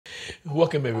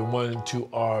Welcome everyone to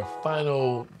our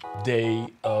final day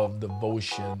of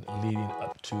devotion leading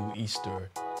up to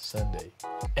Easter Sunday.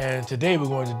 And today we're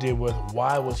going to deal with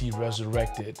why was he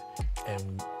resurrected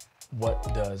and what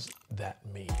does that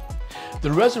mean?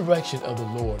 The resurrection of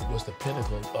the Lord was the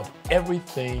pinnacle of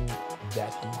everything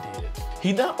that he did.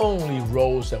 He not only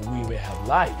rose that we may have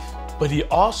life, but he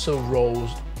also rose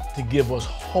to give us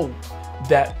hope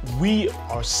that we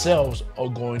ourselves are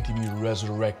going to be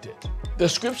resurrected. The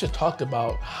scripture talked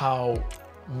about how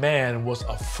man was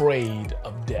afraid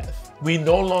of death. We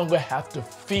no longer have to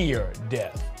fear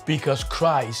death because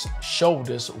Christ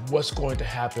showed us what's going to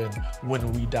happen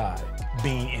when we die,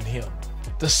 being in him.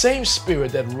 The same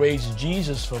spirit that raised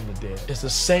Jesus from the dead is the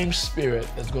same spirit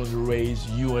that's going to raise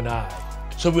you and I.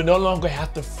 So we no longer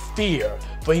have to fear,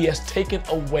 for he has taken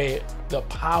away the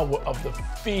power of the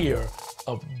fear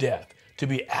of death. To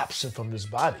be absent from this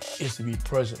body is to be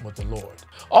present with the Lord.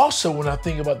 Also, when I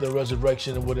think about the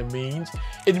resurrection and what it means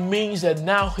that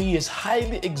now he is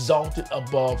highly exalted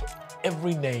above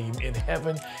every name in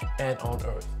heaven and on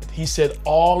earth. He said,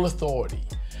 all authority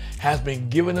has been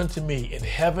given unto me in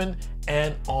heaven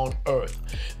and on earth.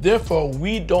 Therefore,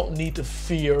 we don't need to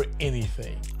fear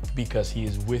anything because he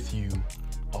is with you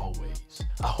always.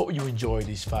 I hope you enjoy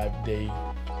these 5 days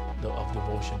of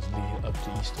devotions leading up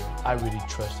to Easter. I really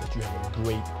trust that you have a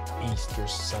great Easter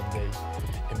Sunday,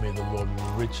 and may the Lord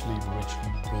richly,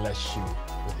 richly bless you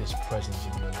with his presence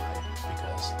in your life,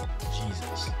 because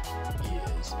Jesus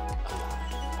is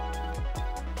alive.